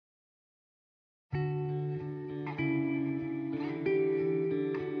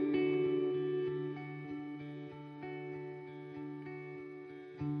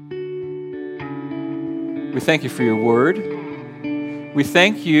We thank you for your word. We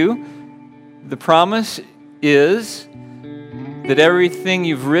thank you. The promise is that everything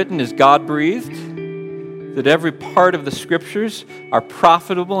you've written is God-breathed, that every part of the Scriptures are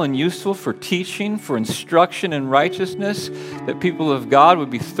profitable and useful for teaching, for instruction in righteousness, that people of God would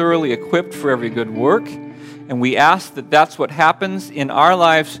be thoroughly equipped for every good work. And we ask that that's what happens in our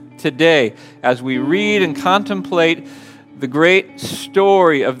lives today as we read and contemplate the great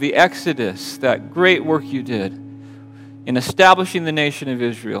story of the Exodus, that great work you did in establishing the nation of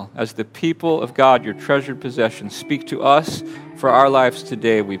Israel as the people of God, your treasured possession. Speak to us for our lives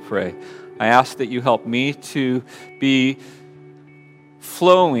today, we pray. I ask that you help me to be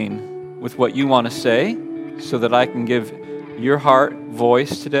flowing with what you want to say so that I can give your heart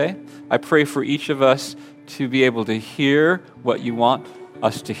voice today. I pray for each of us to be able to hear what you want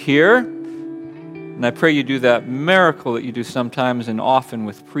us to hear. And I pray you do that miracle that you do sometimes and often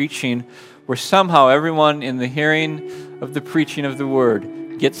with preaching, where somehow everyone in the hearing of the preaching of the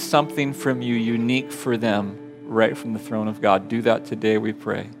word gets something from you unique for them right from the throne of God. Do that today, we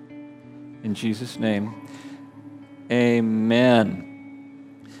pray. In Jesus' name, amen.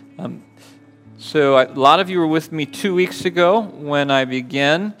 So a lot of you were with me 2 weeks ago when I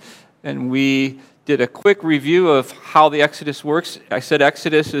began, and we did a quick review of how the Exodus works. I said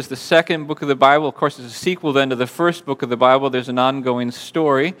Exodus is the second book of the Bible. Of course, it's a sequel then to the first book of the Bible. There's an ongoing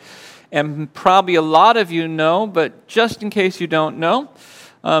story. And probably a lot of you know, but just in case you don't know,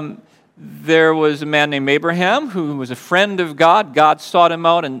 there was a man named Abraham who was a friend of God. God sought him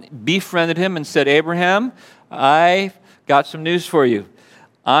out and befriended him and said, Abraham, I've got some news for you.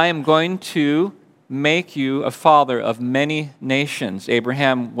 I am going to make you a father of many nations.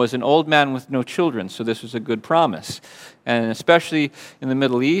 Abraham was an old man with no children, so this was a good promise. And especially in the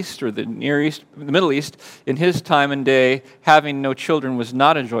Middle East or the Near East, the Middle East, in his time and day, having no children was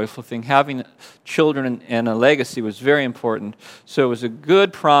not a joyful thing. Having children and a legacy was very important. So it was a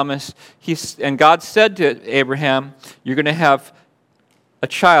good promise. And God said to Abraham, you're going to have a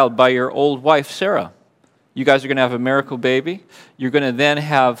child by your old wife, Sarah. You guys are going to have a miracle baby. You're going to then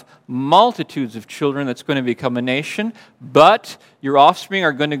have multitudes of children that's going to become a nation. But your offspring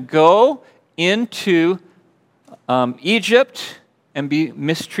are going to go into Egypt and be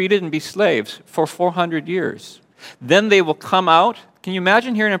mistreated and be slaves for 400 years. Then they will come out. Can you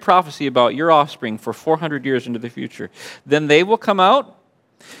imagine hearing a prophecy about your offspring for 400 years into the future? Then they will come out,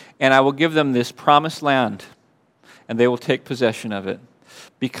 and I will give them this promised land, and they will take possession of it.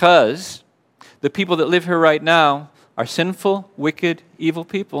 Because the people that live here right now are sinful, wicked, evil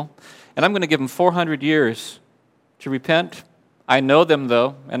people. And I'm going to give them 400 years to repent. I know them,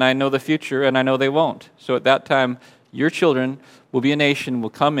 though, and I know the future, and I know they won't. So at that time, your children will be a nation,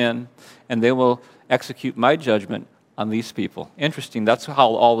 will come in, and they will execute my judgment on these people. Interesting. That's how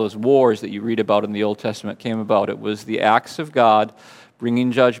all those wars that you read about in the Old Testament came about. It was the acts of God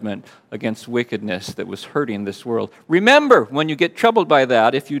bringing judgment against wickedness that was hurting this world. Remember, when you get troubled by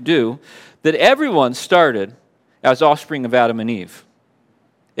that, if you do, that everyone started as offspring of Adam and Eve.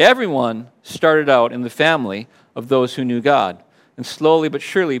 Everyone started out in the family of those who knew God. And slowly but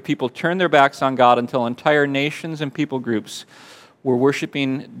surely, people turned their backs on God until entire nations and people groups were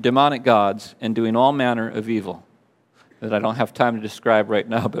worshiping demonic gods and doing all manner of evil that I don't have time to describe right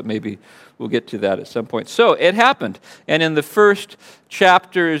now, but maybe we'll get to that at some point. So it happened. And in the first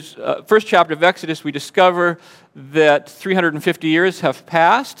chapter of Exodus, we discover that 350 years have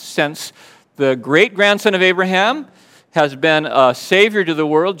passed since the great-grandson of Abraham has been a savior to the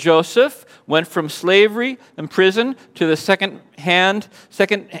world. Joseph went from slavery and prison to the second man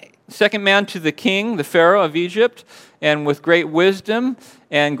to the king, the Pharaoh of Egypt, and with great wisdom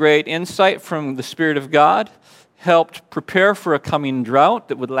and great insight from the Spirit of God, helped prepare for a coming drought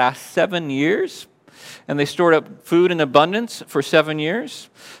that would last 7 years. And they stored up food in abundance for 7 years.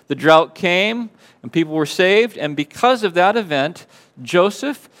 The drought came, and people were saved. And because of that event,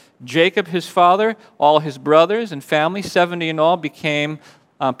 Joseph, Jacob, his father, all his brothers and family, 70 in all, became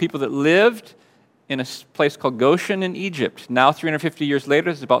people that lived in a place called Goshen in Egypt. Now, 350 years later,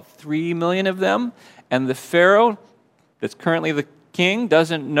 there's about 3 million of them. And the Pharaoh, that's currently the king,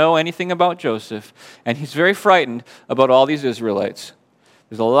 doesn't know anything about Joseph. And he's very frightened about all these Israelites.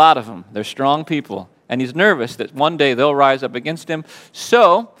 There's a lot of them. They're strong people. And he's nervous that one day they'll rise up against him.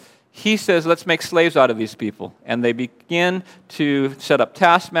 So he says, let's make slaves out of these people. And they begin to set up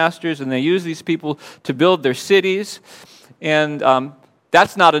taskmasters, and they use these people to build their cities. And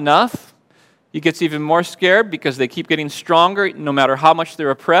that's not enough. He gets even more scared because they keep getting stronger no matter how much they're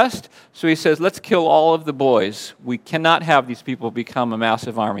oppressed. So he says, let's kill all of the boys. We cannot have these people become a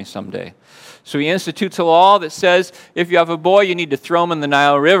massive army someday. So he institutes a law that says if you have a boy, you need to throw him in the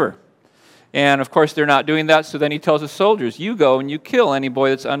Nile River. And of course, they're not doing that, so then he tells his soldiers, you go and you kill any boy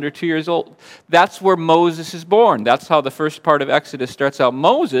that's under 2 years old. That's where Moses is born. That's how the first part of Exodus starts out.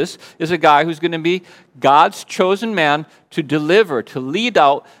 Moses is a guy who's going to be God's chosen man to deliver, to lead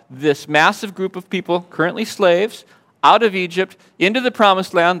out this massive group of people, currently slaves, out of Egypt into the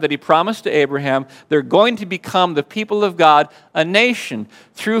promised land that he promised to Abraham. They're going to become the people of God, a nation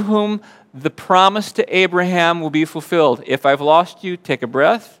through whom the promise to Abraham will be fulfilled. If I've lost you, take a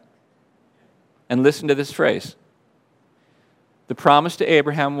breath and listen to this phrase. The promise to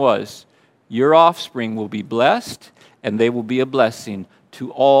Abraham was, your offspring will be blessed, and they will be a blessing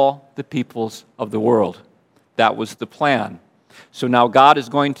to all the peoples of the world. That was the plan. So now God is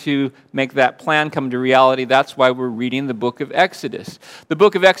going to make that plan come to reality. That's why we're reading the book of Exodus. The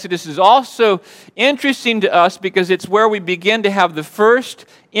book of Exodus is also interesting to us because it's where we begin to have the first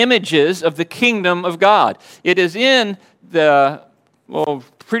images of the kingdom of God. It is in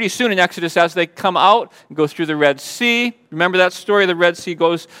pretty soon in Exodus as they come out and go through the Red Sea. Remember that story? The Red Sea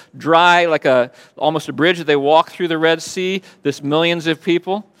goes dry like almost a bridge. They walk through the Red Sea, this millions of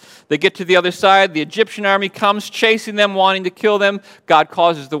people. They get to the other side. The Egyptian army comes chasing them, wanting to kill them. God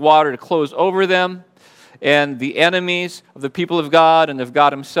causes the water to close over them. And the enemies of the people of God and of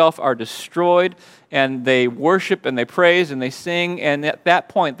God himself are destroyed. And they worship and they praise and they sing. And at that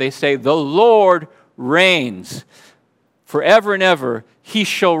point they say, the Lord reigns. Forever and ever, he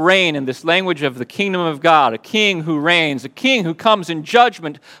shall reign, in this language of the kingdom of God, a king who reigns, a king who comes in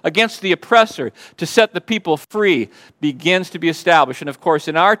judgment against the oppressor to set the people free, begins to be established. And of course,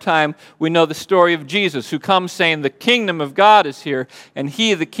 in our time, we know the story of Jesus, who comes saying the kingdom of God is here, and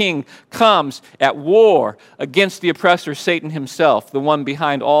he, the king, comes at war against the oppressor, Satan himself, the one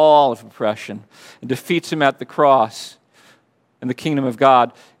behind all of oppression, and defeats him at the cross. And the kingdom of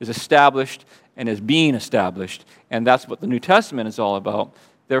God is established and is being established. And that's what the New Testament is all about.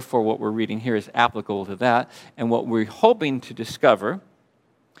 Therefore, what we're reading here is applicable to that. And what we're hoping to discover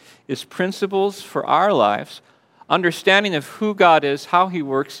is principles for our lives, understanding of who God is, how he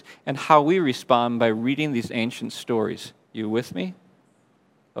works, and how we respond by reading these ancient stories. You with me?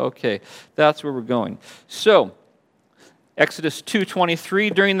 Okay, that's where we're going. So, Exodus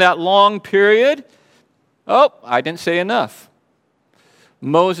 2:23, during that long period, I didn't say enough.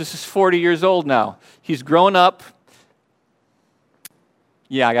 Moses is 40 years old now. He's grown up.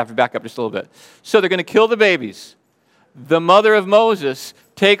 Yeah, I have to back up just a little bit. So they're going to kill the babies. The mother of Moses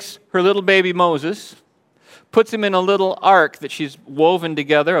takes her little baby Moses, puts him in a little ark that she's woven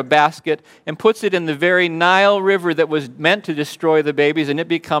together, a basket, and puts it in the very Nile River that was meant to destroy the babies, and it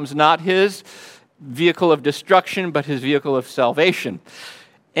becomes not his vehicle of destruction, but his vehicle of salvation.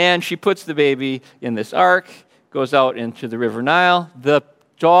 And she puts the baby in this ark, goes out into the River Nile. The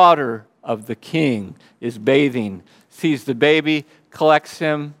daughter of the king is bathing, sees the baby, collects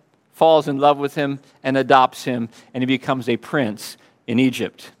him, falls in love with him, and adopts him, and he becomes a prince in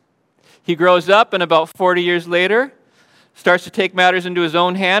Egypt. He grows up, and about 40 years later, starts to take matters into his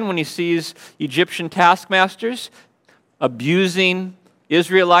own hand when he sees Egyptian taskmasters abusing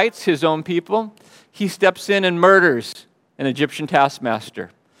Israelites, his own people. He steps in and murders an Egyptian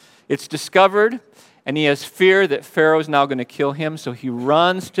taskmaster. It's discovered, and he has fear that Pharaoh is now going to kill him, so he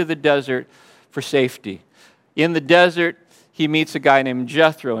runs to the desert for safety. In the desert, he meets a guy named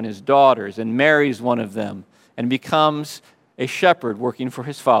Jethro and his daughters and marries one of them and becomes a shepherd working for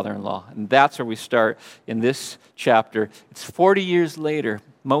his father-in-law. And that's where we start in this chapter. It's 40 years later.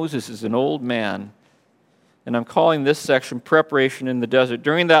 Moses is an old man. And I'm calling this section Preparation in the Desert.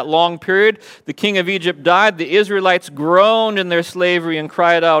 During that long period, the king of Egypt died. The Israelites groaned in their slavery and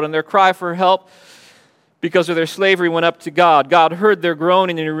cried out, and their cry for help because of their slavery went up to God. God heard their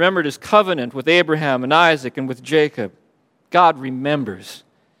groaning, and he remembered his covenant with Abraham and Isaac and with Jacob. God remembers.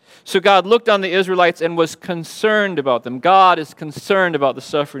 So God looked on the Israelites and was concerned about them. God is concerned about the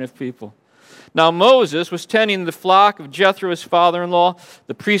suffering of people. Now Moses was tending the flock of Jethro, his father-in-law,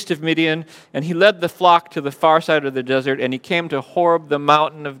 the priest of Midian, and he led the flock to the far side of the desert, and he came to Horeb, the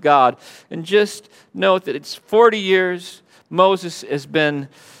mountain of God. And just note that it's 40 years. Moses has been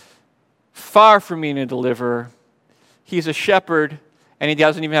far from being a deliverer. He's a shepherd, and he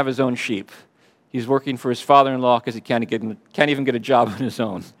doesn't even have his own sheep. He's working for his father-in-law because he can't even get a job on his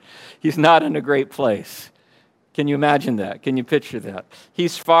own. He's not in a great place. Can you imagine that? Can you picture that?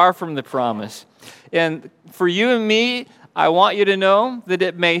 He's far from the promise. And for you and me, I want you to know that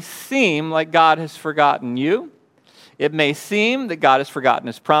it may seem like God has forgotten you. It may seem that God has forgotten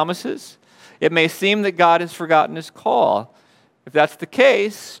his promises. It may seem that God has forgotten his call. If that's the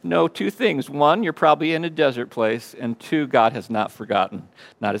case, know two things. One, you're probably in a desert place. And two, God has not forgotten.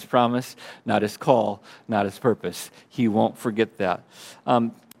 Not his promise, not his call, not his purpose. He won't forget that.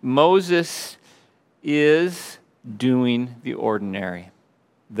 Moses is doing the ordinary,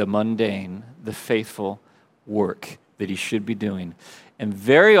 the mundane, the faithful work that he should be doing. And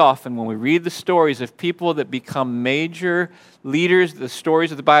very often when we read the stories of people that become major leaders, the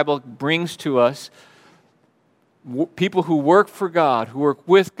stories of the Bible brings to us, people who work for God, who work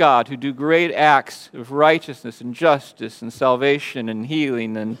with God, who do great acts of righteousness and justice and salvation and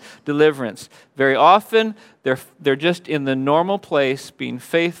healing and deliverance. Very often, they're just in the normal place, being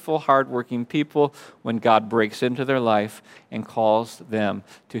faithful, hardworking people when God breaks into their life and calls them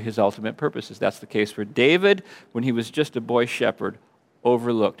to his ultimate purposes. That's the case for David when he was just a boy shepherd,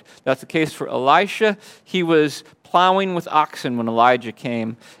 overlooked. That's the case for Elisha. He was plowing with oxen when Elijah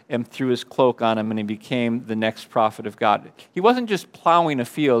came and threw his cloak on him, and he became the next prophet of God. He wasn't just plowing a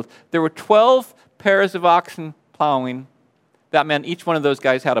field. There were 12 pairs of oxen plowing. That meant each one of those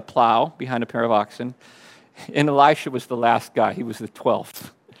guys had a plow behind a pair of oxen. And Elisha was the last guy. He was the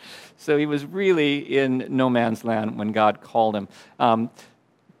 12th. So he was really in no man's land when God called him.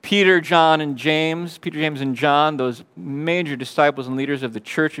 Peter, James and John, those major disciples and leaders of the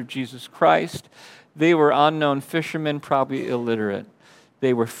Church of Jesus Christ, they were unknown fishermen, probably illiterate.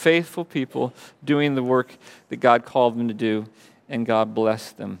 They were faithful people doing the work that God called them to do, and God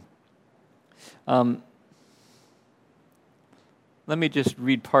blessed them. Let me just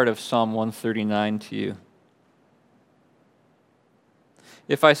read part of Psalm 139 to you.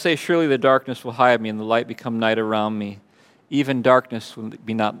 If I say, surely the darkness will hide me and the light become night around me, even darkness will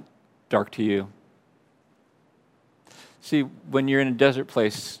be not dark to you. See, when you're in a desert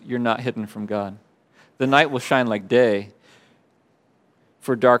place, you're not hidden from God. The night will shine like day,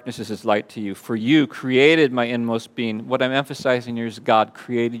 for darkness is as light to you. For you created my inmost being. What I'm emphasizing here is God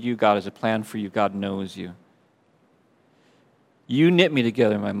created you. God has a plan for you. God knows you. You knit me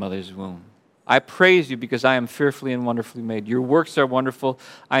together in my mother's womb. I praise you because I am fearfully and wonderfully made. Your works are wonderful.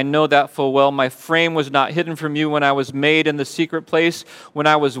 I know that full well. My frame was not hidden from you when I was made in the secret place, when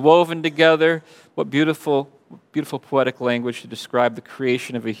I was woven together. What beautiful poetic language to describe the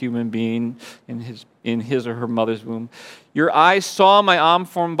creation of a human being in his or her mother's womb. Your eyes saw my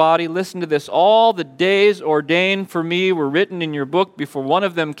unformed body. Listen to this. All the days ordained for me were written in your book before one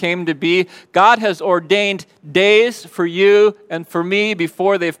of them came to be. God has ordained days for you and for me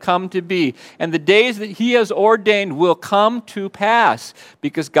before they've come to be. And the days that he has ordained will come to pass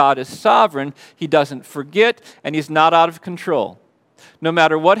because God is sovereign. He doesn't forget, and he's not out of control. No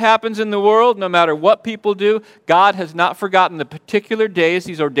matter what happens in the world, no matter what people do, God has not forgotten the particular days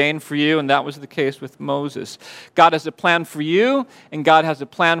he's ordained for you, and that was the case with Moses. God has a plan for you, and God has a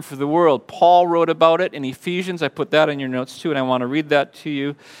plan for the world. Paul wrote about it in Ephesians. I put that in your notes too, and I want to read that to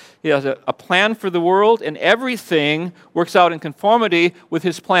you. He has a plan for the world, and everything works out in conformity with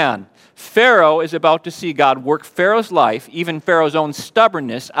his plan. Pharaoh is about to see God work Pharaoh's life, even Pharaoh's own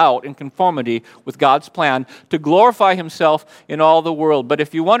stubbornness, out in conformity with God's plan to glorify himself in all the world. But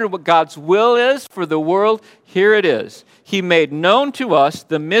if you wonder what God's will is for the world, here it is. He made known to us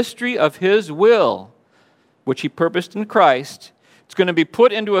the mystery of his will, which he purposed in Christ. It's going to be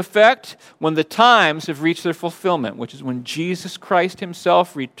put into effect when the times have reached their fulfillment, which is when Jesus Christ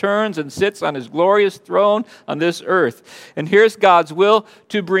himself returns and sits on his glorious throne on this earth. And here's God's will: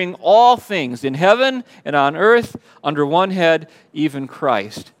 to bring all things in heaven and on earth under one head, even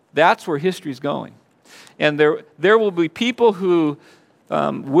Christ. That's where history's going. And there will be people who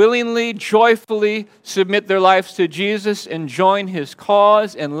willingly, joyfully submit their lives to Jesus and join his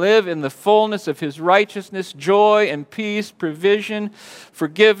cause and live in the fullness of his righteousness, joy and peace, provision,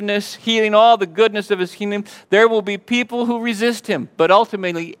 forgiveness, healing, all the goodness of his kingdom. There will be people who resist him, but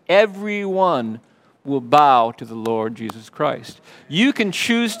ultimately everyone will bow to the Lord Jesus Christ. You can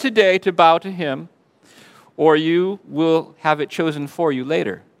choose today to bow to him, or you will have it chosen for you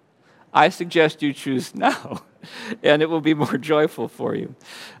later. I suggest you choose now. And it will be more joyful for you.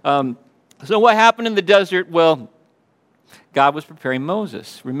 So what happened in the desert? Well, God was preparing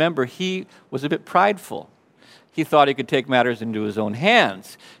Moses. Remember, he was a bit prideful. He thought he could take matters into his own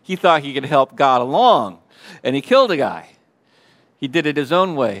hands. He thought he could help God along. And he killed a guy. He did it his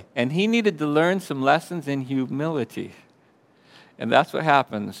own way. And he needed to learn some lessons in humility. And that's what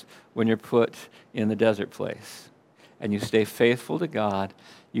happens when you're put in the desert place. And you stay faithful to God.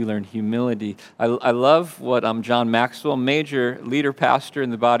 You learn humility. I love what John Maxwell, major leader pastor in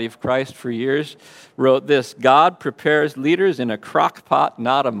the body of Christ for years, wrote this: God prepares leaders in a crock pot,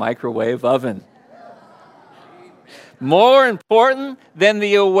 not a microwave oven. More important than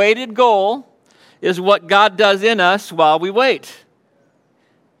the awaited goal is what God does in us while we wait.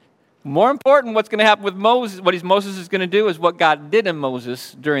 More important, what's going to happen with Moses, what Moses is going to do, is what God did in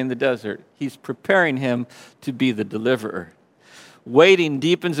Moses during the desert. He's preparing him to be the deliverer. Waiting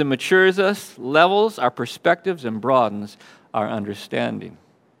deepens and matures us, levels our perspectives, and broadens our understanding.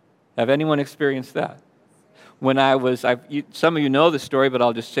 Have anyone experienced that? When some of you know the story, but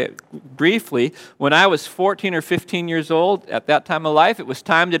I'll just say it briefly. When I was 14 or 15 years old, at that time of life, it was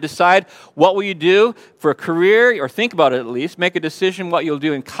time to decide what will you do for a career, or think about it at least, make a decision what you'll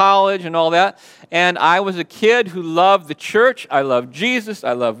do in college and all that. And I was a kid who loved the church, I loved Jesus,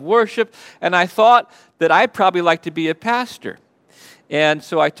 I loved worship, and I thought that I'd probably like to be a pastor. And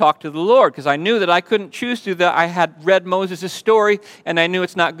so I talked to the Lord, because I knew that I couldn't choose to. That I had read Moses' story, and I knew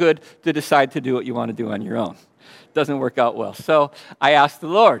it's not good to decide to do what you want to do on your own. Doesn't work out well. So I asked the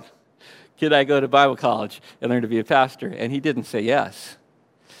Lord, could I go to Bible college and learn to be a pastor? And he didn't say yes.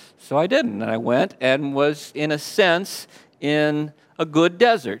 So I didn't. And I went and was, in a sense, in a good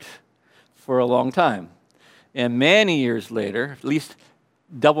desert for a long time. And many years later, at least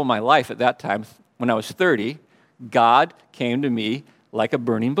double my life at that time, when I was 30, God came to me like a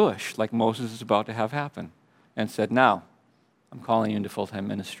burning bush, like Moses is about to have happen, and said, now, I'm calling you into full-time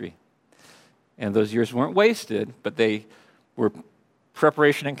ministry. And those years weren't wasted, but they were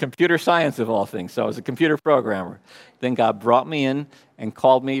preparation in computer science of all things. So I was a computer programmer. Then God brought me in and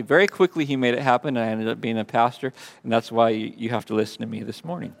called me. Very quickly he made it happen, and I ended up being a pastor, and that's why you have to listen to me this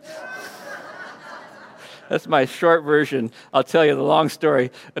morning. That's my short version. I'll tell you the long story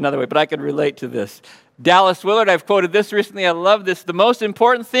another way, but I can relate to this. Dallas Willard, I've quoted this recently. I love this. The most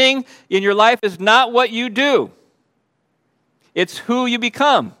important thing in your life is not what you do. It's who you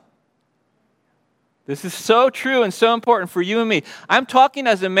become. This is so true and so important for you and me. I'm talking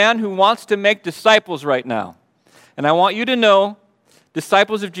as a man who wants to make disciples right now. And I want you to know,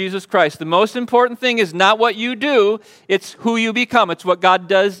 disciples of Jesus Christ, the most important thing is not what you do, it's who you become. It's what God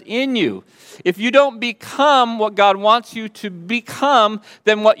does in you. If you don't become what God wants you to become,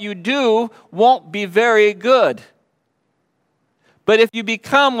 then what you do won't be very good. But if you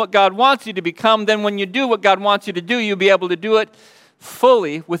become what God wants you to become, then when you do what God wants you to do, you'll be able to do it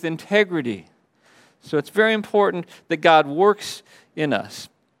fully with integrity. So it's very important that God works in us.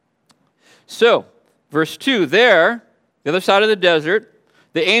 So, verse 2, there, the other side of the desert,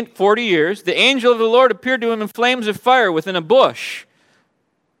 40 years, the angel of the Lord appeared to him in flames of fire within a bush.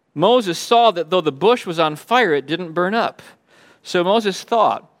 Moses saw that though the bush was on fire, it didn't burn up. So Moses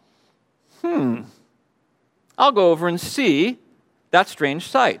thought, I'll go over and see that strange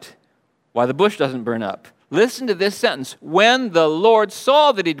sight, why the bush doesn't burn up. Listen to this sentence. When the Lord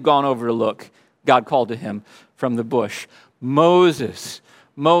saw that he'd gone over to look, God called to him from the bush, Moses,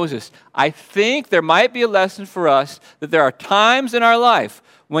 Moses. I think there might be a lesson for us that there are times in our life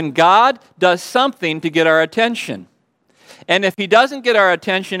when God does something to get our attention. And if he doesn't get our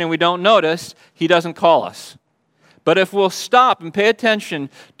attention and we don't notice, he doesn't call us. But if we'll stop and pay attention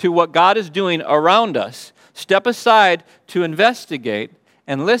to what God is doing around us, step aside to investigate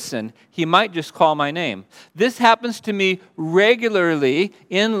and listen, he might just call my name. This happens to me regularly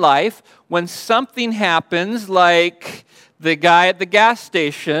in life when something happens, like the guy at the gas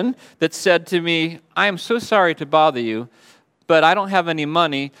station that said to me, I am so sorry to bother you, but I don't have any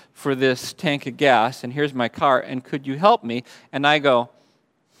money for this tank of gas, and here's my car, and could you help me? And I go,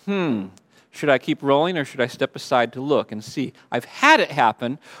 should I keep rolling or should I step aside to look and see? I've had it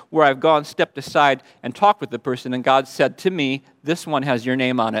happen where I've stepped aside and talked with the person, and God said to me, this one has your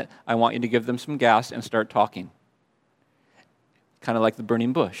name on it. I want you to give them some gas and start talking. Kind of like the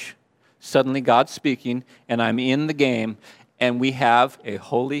burning bush. Suddenly God's speaking, and I'm in the game, and we have a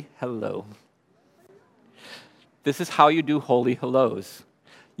holy hello. This is how you do holy hellos.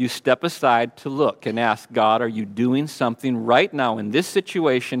 You step aside to look and ask God, are you doing something right now in this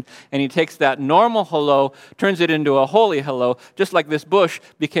situation? And he takes that normal hello, turns it into a holy hello, just like this bush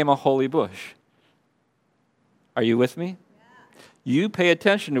became a holy bush. Are you with me? Yeah. You pay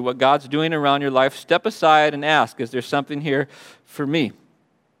attention to what God's doing around your life. Step aside and ask, is there something here for me?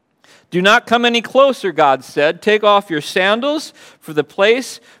 Do not come any closer, God said. Take off your sandals, for the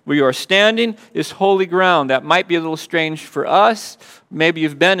place where you are standing is holy ground. That might be a little strange for us. Maybe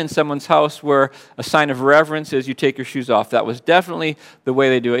you've been in someone's house where a sign of reverence is you take your shoes off. That was definitely the way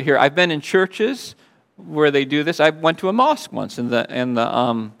they do it here. I've been in churches where they do this. I went to a mosque once, and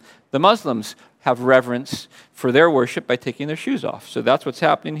the Muslims have reverence for their worship by taking their shoes off. So that's what's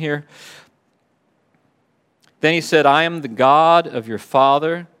happening here. Then he said, I am the God of your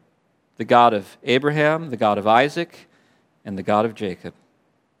father, the God of Abraham, the God of Isaac, and the God of Jacob.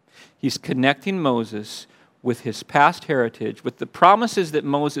 He's connecting Moses with his past heritage, with the promises that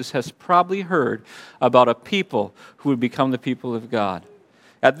Moses has probably heard about a people who would become the people of God.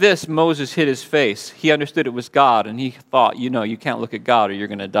 At this, Moses hid his face. He understood it was God, and he thought, you can't look at God or you're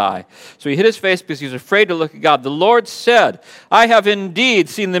going to die. So he hid his face because he was afraid to look at God. The Lord said, I have indeed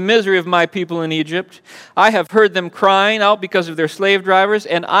seen the misery of my people in Egypt. I have heard them crying out because of their slave drivers,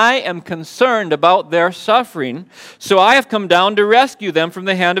 and I am concerned about their suffering. So I have come down to rescue them from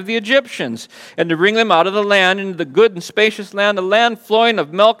the hand of the Egyptians, and to bring them out of the land into the good and spacious land, a land flowing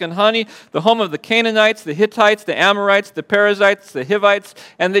of milk and honey, the home of the Canaanites, the Hittites, the Amorites, the Perizzites, the Hivites,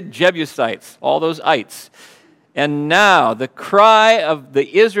 and the Jebusites, all those ites. And now the cry of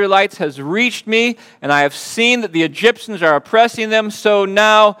the Israelites has reached me, and I have seen that the Egyptians are oppressing them. So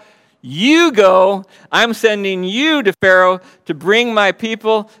now you go. I'm sending you to Pharaoh to bring my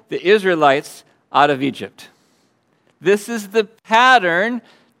people, the Israelites, out of Egypt. This is the pattern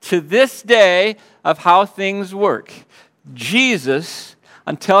to this day of how things work. Jesus,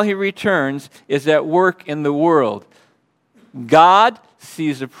 until he returns, is at work in the world. God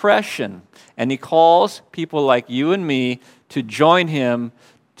sees oppression, and he calls people like you and me to join him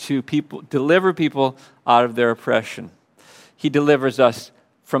to deliver people out of their oppression. He delivers us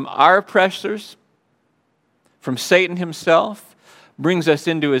from our oppressors, from Satan himself, brings us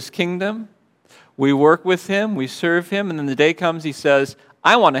into his kingdom. We work with him, we serve him, and then the day comes he says,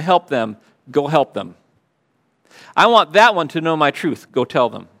 I want to help them, go help them. I want that one to know my truth, go tell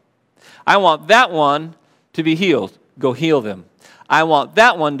them. I want that one to be healed, go heal them. I want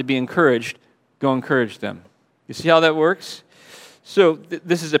that one to be encouraged, go encourage them. You see how that works? So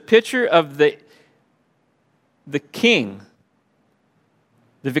this is a picture of the king,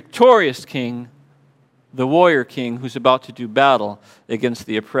 the victorious king, the warrior king who's about to do battle against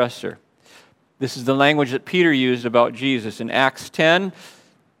the oppressor. This is the language that Peter used about Jesus. In Acts 10,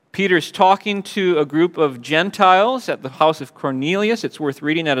 Peter's talking to a group of Gentiles at the house of Cornelius. It's worth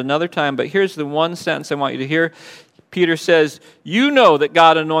reading at another time, but here's the one sentence I want you to hear. Peter says, you know that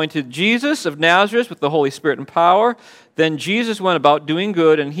God anointed Jesus of Nazareth with the Holy Spirit and power. Then Jesus went about doing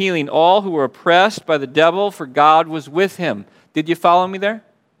good and healing all who were oppressed by the devil, for God was with him. Did you follow me there?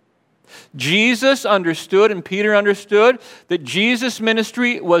 Jesus understood, and Peter understood, that Jesus'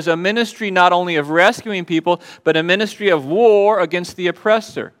 ministry was a ministry not only of rescuing people, but a ministry of war against the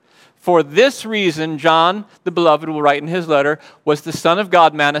oppressor. For this reason, John, the beloved, will write in his letter, was the Son of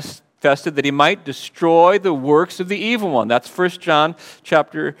God manifested that he might destroy the works of the evil one. That's 1 John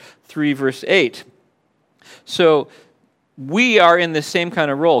chapter 3, verse 8. So we are in the same kind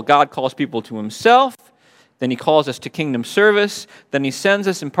of role. God calls people to himself, then he calls us to kingdom service, then he sends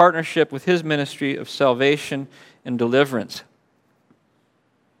us in partnership with his ministry of salvation and deliverance.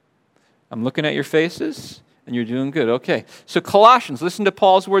 I'm looking at your faces, and you're doing good. Okay, so Colossians, listen to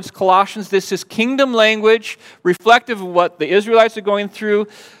Paul's words. Colossians, this is kingdom language, reflective of what the Israelites are going through,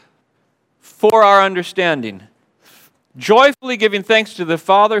 for our understanding. Joyfully giving thanks to the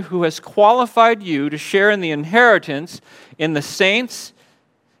Father who has qualified you to share in the inheritance in the saints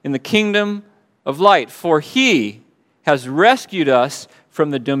in the kingdom of light. For he has rescued us from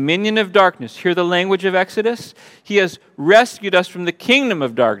the dominion of darkness. Hear the language of Exodus? He has rescued us from the kingdom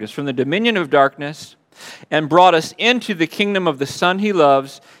of darkness, from the dominion of darkness, and brought us into the kingdom of the Son he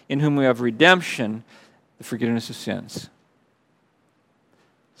loves, in whom we have redemption, the forgiveness of sins.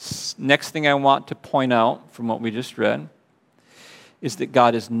 Next thing I want to point out from what we just read is that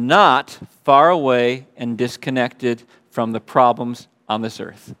God is not far away and disconnected from the problems on this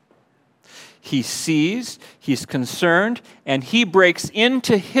earth. He sees, he's concerned, and he breaks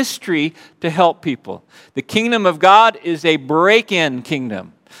into history to help people. The kingdom of God is a break-in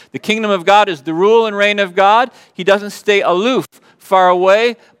kingdom. The kingdom of God is the rule and reign of God. He doesn't stay aloof, far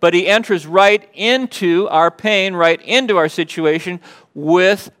away, but he enters right into our pain, right into our situation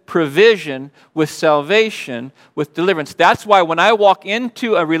with provision, with salvation, with deliverance. That's why when I walk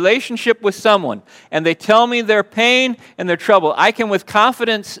into a relationship with someone and they tell me their pain and their trouble, I can with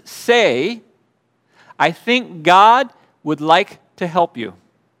confidence say, I think God would like to help you.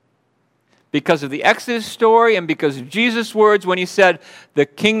 Because of the Exodus story and because of Jesus' words when he said, the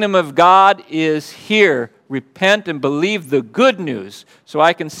kingdom of God is here. Repent and believe the good news. So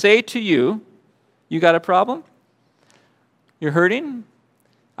I can say to you, you got a problem? You're hurting?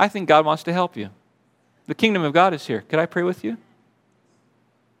 I think God wants to help you. The kingdom of God is here. Could I pray with you?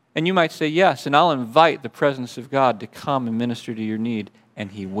 And you might say yes, and I'll invite the presence of God to come and minister to your need,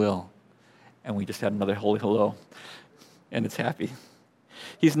 and he will. And we just had another holy hello, and it's happy.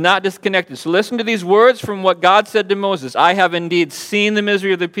 He's not disconnected. So listen to these words from what God said to Moses. I have indeed seen the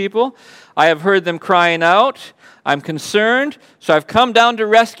misery of the people. I have heard them crying out. I'm concerned, so I've come down to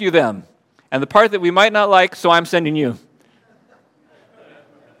rescue them. And the part that we might not like, so I'm sending you.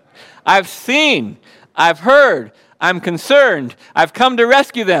 I've seen, I've heard, I'm concerned. I've come to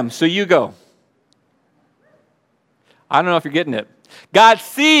rescue them, so you go. I don't know if you're getting it. God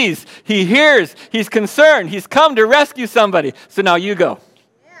sees, He hears, He's concerned, He's come to rescue somebody, so now you go.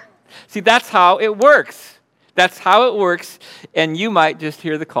 Yeah. See, that's how it works. That's how it works, and you might just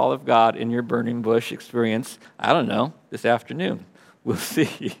hear the call of God in your burning bush experience, I don't know, this afternoon. We'll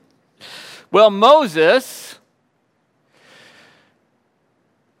see. Well, Moses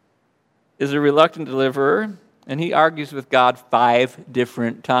is a reluctant deliverer, and he argues with God 5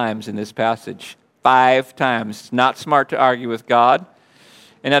 different times in this passage. 5 times. It's not smart to argue with God.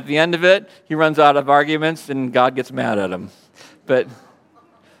 And at the end of it, he runs out of arguments, and God gets mad at him. But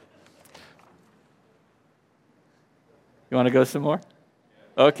you want to go some more?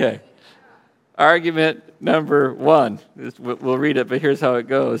 Okay. Argument number 1. We'll read it, but here's how it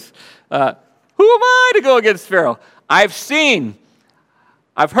goes. Who am I to go against Pharaoh? I've seen.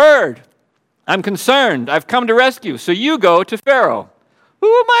 I've heard. I'm concerned. I've come to rescue. So you go to Pharaoh. Who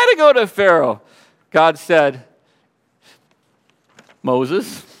am I to go to Pharaoh? God said,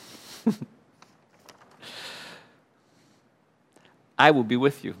 Moses, I will be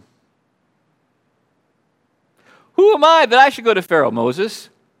with you. Who am I that I should go to Pharaoh? Moses,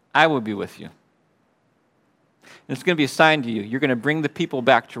 I will be with you. And it's going to be a sign to you. You're going to bring the people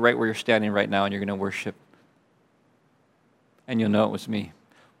back to right where you're standing right now, and you're going to worship. And you'll know it was me,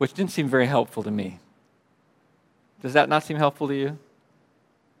 which didn't seem very helpful to me. Does that not seem helpful to you?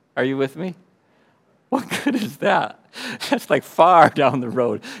 Are you with me? What good is that? That's like far down the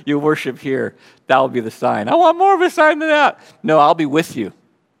road. You worship here. That'll be the sign. I want more of a sign than that. No, I'll be with you.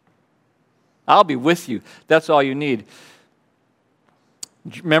 I'll be with you. That's all you need.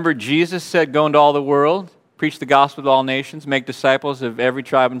 Remember, Jesus said, go into all the world, preach the gospel to all nations, make disciples of every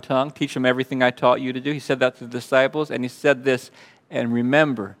tribe and tongue, teach them everything I taught you to do. He said that to the disciples, and he said this, and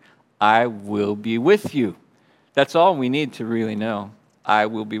remember, I will be with you. That's all we need to really know. I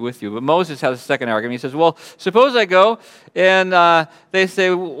will be with you. But Moses has a second argument. He says, well, suppose I go and they say,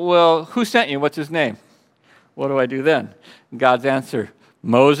 well, who sent you? What's his name? What do I do then? And God's answer,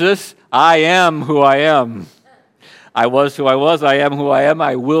 Moses, I am who I am. I was who I was. I am who I am.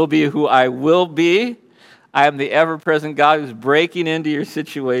 I will be who I will be. I am the ever-present God who's breaking into your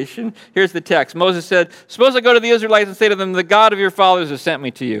situation. Here's the text. Moses said, suppose I go to the Israelites and say to them, the God of your fathers has sent me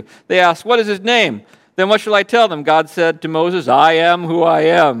to you. They asked, what is his name? Then what shall I tell them? God said to Moses, I am who I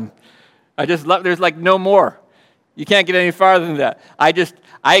am. There's like no more. You can't get any farther than that.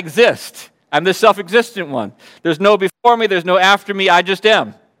 I exist. I'm the self-existent one. There's no before me, there's no after me, I just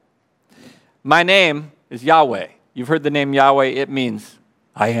am. My name is Yahweh. You've heard the name Yahweh, it means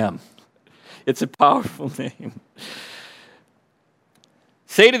I am. It's a powerful name.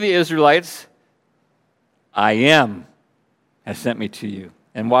 Say to the Israelites, I am has sent me to you.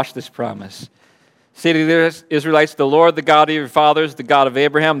 And watch this promise. Say to the Israelites, the Lord, the God of your fathers, the God of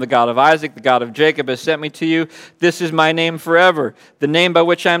Abraham, the God of Isaac, the God of Jacob has sent me to you. This is my name forever, the name by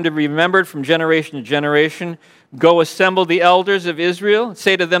which I am to be remembered from generation to generation. Go assemble the elders of Israel.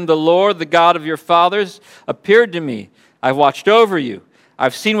 Say to them, the Lord, the God of your fathers, appeared to me. I've watched over you.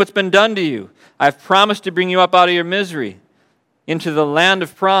 I've seen what's been done to you. I've promised to bring you up out of your misery into the land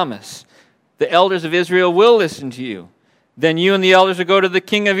of promise. The elders of Israel will listen to you. Then you and the elders will go to the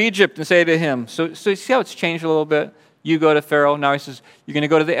king of Egypt and say to him, so you see how it's changed a little bit? You go to Pharaoh. Now he says, you're going to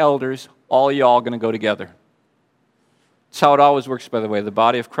go to the elders. All y'all going to go together. That's how it always works, by the way. The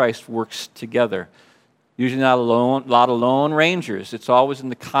body of Christ works together. Usually not alone, a lot of lone rangers. It's always in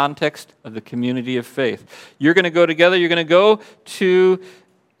the context of the community of faith. You're going to go together. You're going to go to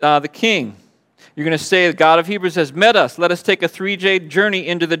the king. You're going to say, the God of Hebrews has met us. Let us take a 3-day journey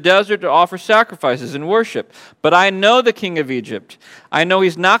into the desert to offer sacrifices and worship. But I know the king of Egypt. I know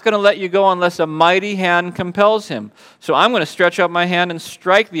he's not going to let you go unless a mighty hand compels him. So I'm going to stretch out my hand and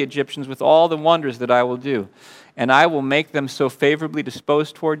strike the Egyptians with all the wonders that I will do. And I will make them so favorably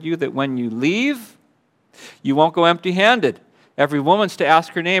disposed toward you that when you leave, you won't go empty-handed. Every woman's to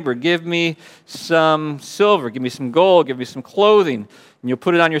ask her neighbor, give me some silver, give me some gold, give me some clothing, and you'll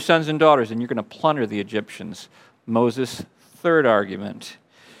put it on your sons and daughters, and you're going to plunder the Egyptians. Moses' third argument.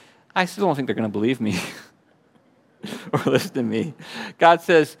 I still don't think they're going to believe me or listen to me. God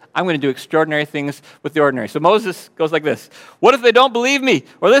says, I'm going to do extraordinary things with the ordinary. So Moses goes like this. What if they don't believe me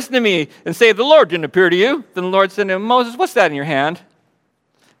or listen to me and say, the Lord didn't appear to you? Then the Lord said to him, Moses, what's that in your hand?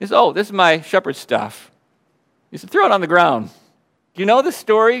 He said, oh, this is my shepherd's staff. He said, throw it on the ground. Do you know the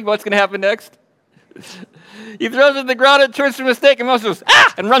story? What's going to happen next? He throws it on the ground, it turns to a mistake, and Moses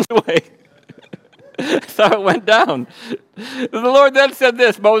goes, and runs away. So it went down. The Lord then said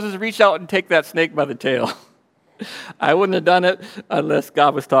this, Moses, reach out and take that snake by the tail. I wouldn't have done it unless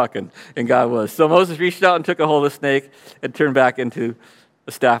God was talking, and God was. So Moses reached out and took a hold of the snake and turned back into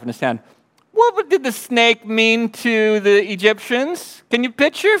a staff in his hand. What did the snake mean to the Egyptians? Can you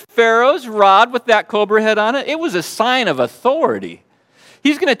picture Pharaoh's rod with that cobra head on it? It was a sign of authority.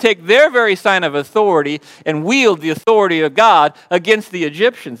 He's going to take their very sign of authority and wield the authority of God against the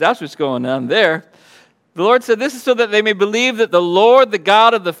Egyptians. That's what's going on there. The Lord said, this is so that they may believe that the Lord, the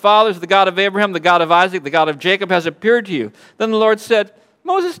God of the fathers, the God of Abraham, the God of Isaac, the God of Jacob, has appeared to you. Then the Lord said,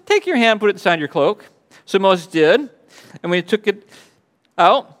 Moses, take your hand, put it inside your cloak. So Moses did. And when he took it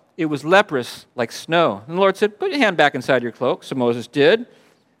out, it was leprous like snow. And the Lord said, put your hand back inside your cloak. So Moses did.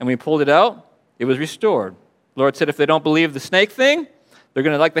 And when he pulled it out, it was restored. The Lord said, if they don't believe the snake thing, they're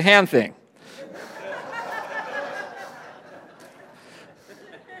going to like the hand thing.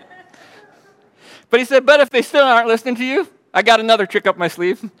 But he said, but if they still aren't listening to you, I got another trick up my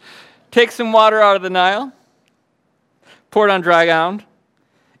sleeve. Take some water out of the Nile, pour it on dry ground,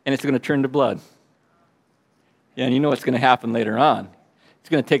 and it's going to turn to blood. Yeah, and you know what's going to happen later on. It's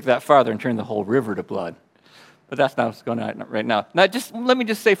going to take that farther and turn the whole river to blood. But that's not what's going on right now. Now, let me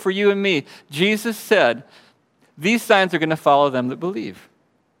just say for you and me, Jesus said, these signs are going to follow them that believe.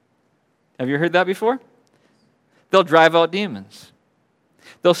 Have you heard that before? They'll drive out demons.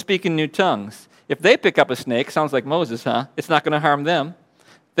 They'll speak in new tongues. If they pick up a snake, sounds like Moses, huh? It's not going to harm them.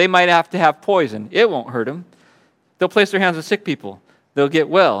 They might have to have poison. It won't hurt them. They'll place their hands on sick people. They'll get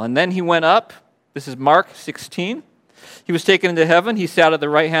well. And then he went up. This is Mark 16. He was taken into heaven. He sat at the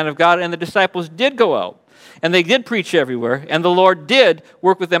right hand of God, and the disciples did go out. And they did preach everywhere, and the Lord did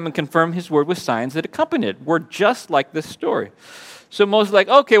work with them and confirm his word with signs that accompanied it. We're just like this story. So Moses is like,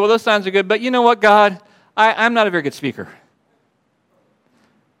 okay, well, those signs are good, but you know what, God? I'm not a very good speaker.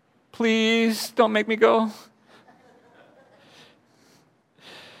 Please don't make me go.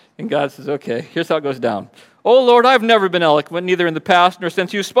 And God says, okay, here's how it goes down. Oh, Lord, I've never been eloquent, neither in the past nor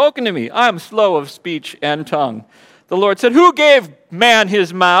since you've spoken to me. I am slow of speech and tongue. The Lord said, who gave man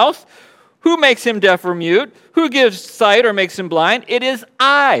his mouth? Who makes him deaf or mute? Who gives sight or makes him blind? It is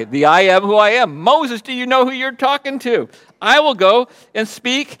I, the I am who I am. Moses, do you know who you're talking to? I will go and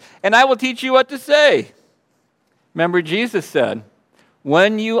speak, and I will teach you what to say. Remember, Jesus said,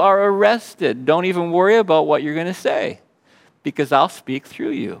 when you are arrested, don't even worry about what you're going to say, because I'll speak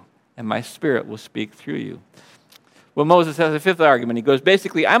through you, and my Spirit will speak through you. Well, Moses has a fifth argument. He goes,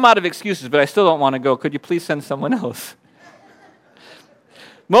 basically, I'm out of excuses, but I still don't want to go. Could you please send someone else?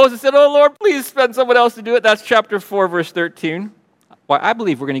 Moses said, oh, Lord, please send someone else to do it. That's chapter 4, verse 13. Well, I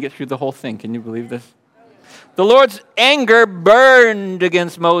believe we're going to get through the whole thing. Can you believe this? The Lord's anger burned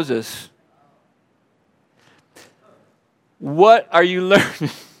against Moses. What are you learning?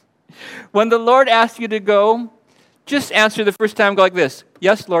 When the Lord asks you to go, just answer the first time, go like this.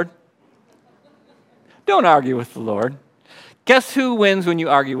 Yes, Lord. Don't argue with the Lord. Guess who wins when you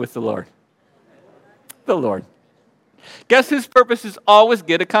argue with the Lord? The Lord. Guess whose purposes always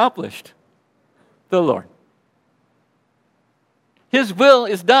get accomplished? The Lord. His will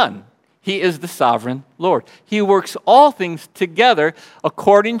is done. He is the sovereign Lord. He works all things together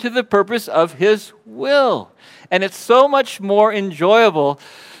according to the purpose of his will. And it's so much more enjoyable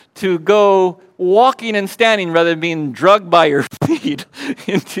to go walking and standing rather than being drugged by your feet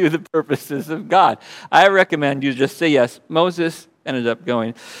into the purposes of God. I recommend you just say yes. Moses ended up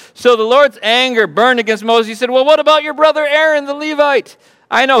going. So the Lord's anger burned against Moses. He said, well, what about your brother Aaron the Levite?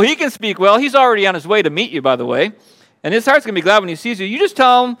 I know he can speak well. He's already on his way to meet you, by the way. And his heart's going to be glad when he sees you. You just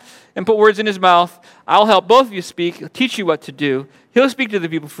tell him and put words in his mouth. I'll help both of you speak, teach you what to do. He'll speak to the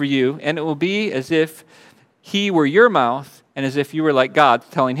people for you, and it will be as if he were your mouth and as if you were like God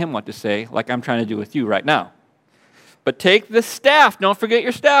telling him what to say, like I'm trying to do with you right now. But take the staff. Don't forget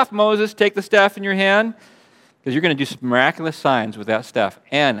your staff, Moses. Take the staff in your hand, because you're going to do some miraculous signs with that staff.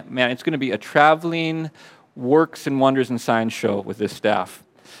 And, man, it's going to be a traveling works and wonders and signs show with this staff.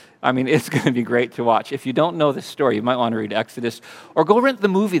 I mean, it's going to be great to watch. If you don't know this story, you might want to read Exodus, or go rent the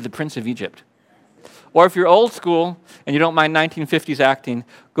movie The Prince of Egypt. Or if you're old school and you don't mind 1950s acting,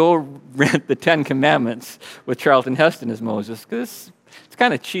 go rent The Ten Commandments with Charlton Heston as Moses, because it's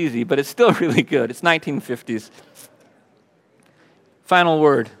kind of cheesy, but it's still really good. It's 1950s. Final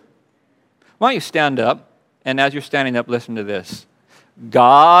word. Why don't you stand up, and as you're standing up, listen to this.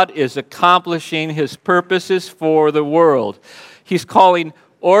 God is accomplishing his purposes for the world. He's calling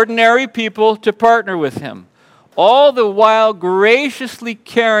ordinary people to partner with him, all the while graciously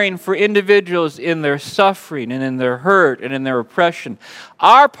caring for individuals in their suffering and in their hurt and in their oppression.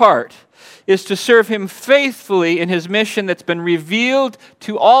 Our part is to serve him faithfully in his mission that's been revealed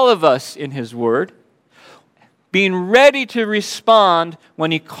to all of us in his word, being ready to respond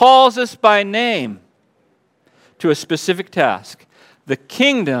when he calls us by name, to a specific task. The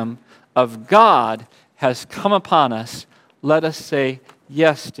kingdom of God has come upon us. Let us say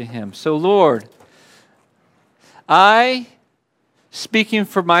yes to him. So, Lord, I, speaking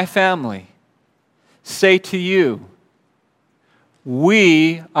for my family, say to you,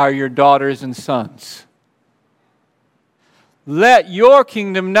 we are your daughters and sons. Let your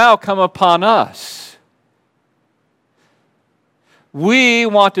kingdom now come upon us. We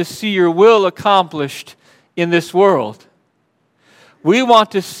want to see your will accomplished in this world. We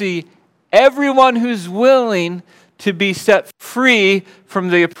want to see everyone who's willing to be set free from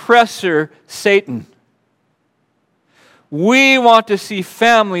the oppressor, Satan. We want to see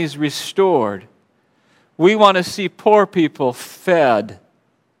families restored. We want to see poor people fed,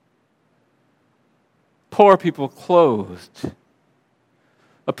 poor people clothed,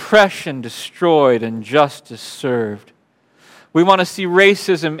 oppression destroyed, and justice served. We want to see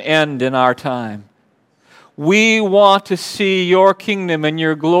racism end in our time. We want to see your kingdom and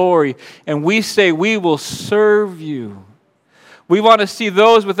your glory, and we say we will serve you. We want to see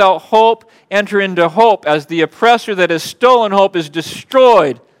those without hope enter into hope as the oppressor that has stolen hope is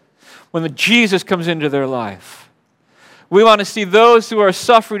destroyed when Jesus comes into their life. We want to see those who are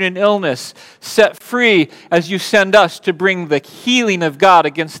suffering in illness set free as you send us to bring the healing of God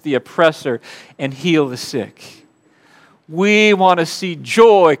against the oppressor and heal the sick. We want to see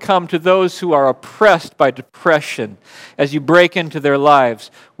joy come to those who are oppressed by depression as you break into their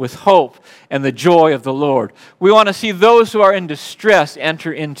lives with hope and the joy of the Lord. We want to see those who are in distress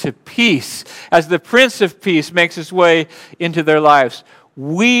enter into peace as the Prince of Peace makes his way into their lives.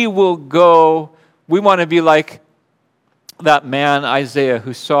 We will go, we want to be like that man Isaiah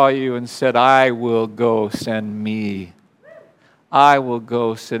who saw you and said, I will go, send me. I will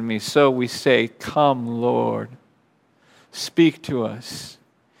go, send me. So we say, come, Lord. Speak to us.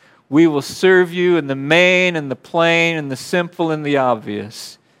 We will serve you in the main and the plain and the simple and the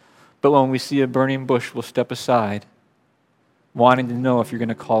obvious. But when we see a burning bush, we'll step aside, wanting to know if you're going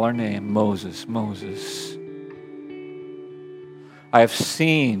to call our name. Moses, Moses. I have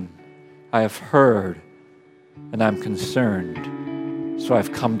seen, I have heard, and I'm concerned. So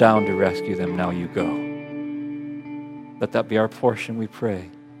I've come down to rescue them. Now you go. Let that be our portion, we pray.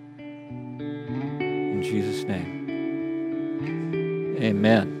 In Jesus' name.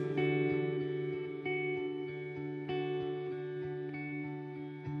 Amen.